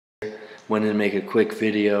wanted to make a quick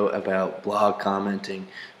video about blog commenting,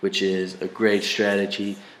 which is a great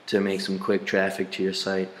strategy to make some quick traffic to your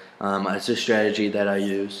site. It's a strategy that I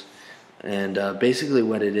use, and basically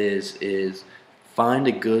what it is find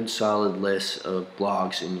a good solid list of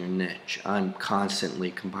blogs in your niche. I'm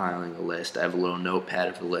constantly compiling a list. I have a little notepad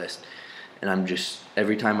of a list, and I'm just,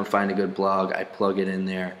 every time I find a good blog, I plug it in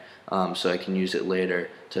there so I can use it later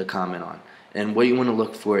to comment on. And what you want to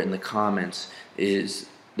look for in the comments is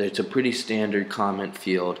there's a pretty standard comment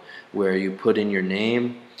field where you put in your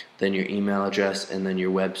name, then your email address, and then your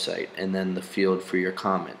website, and then the field for your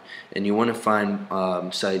comment. And you want to find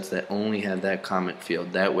sites that only have that comment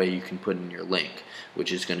field. That way you can put in your link,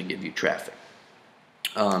 which is going to give you traffic.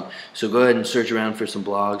 So go ahead and search around for some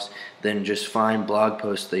blogs, then just find blog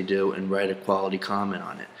posts they do and write a quality comment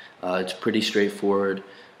on it. It's pretty straightforward.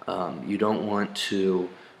 You don't want to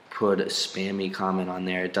put a spammy comment on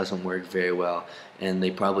there. It doesn't work very well, and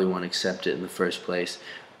they probably won't accept it in the first place.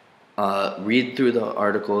 Read through the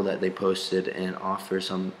article that they posted and offer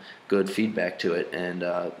some good feedback to it,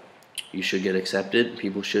 and you should get accepted.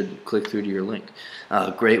 People should click through to your link.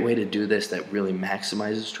 A great way to do this that really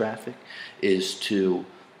maximizes traffic is to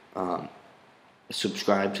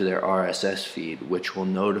subscribe to their RSS feed, which will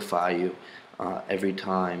notify you every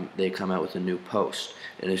time they come out with a new post.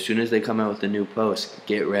 And as soon as they come out with a new post,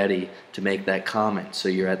 get ready to make that comment so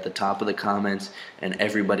you're at the top of the comments and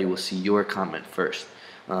everybody will see your comment first.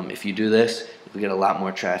 If you do this, you'll get a lot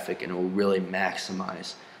more traffic and it will really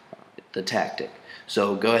maximize the tactic.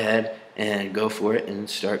 So go ahead and go for it and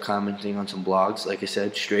start commenting on some blogs. Like I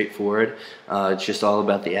said, straightforward. It's just all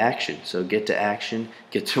about the action. So get to action,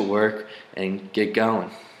 get to work, and get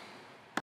going.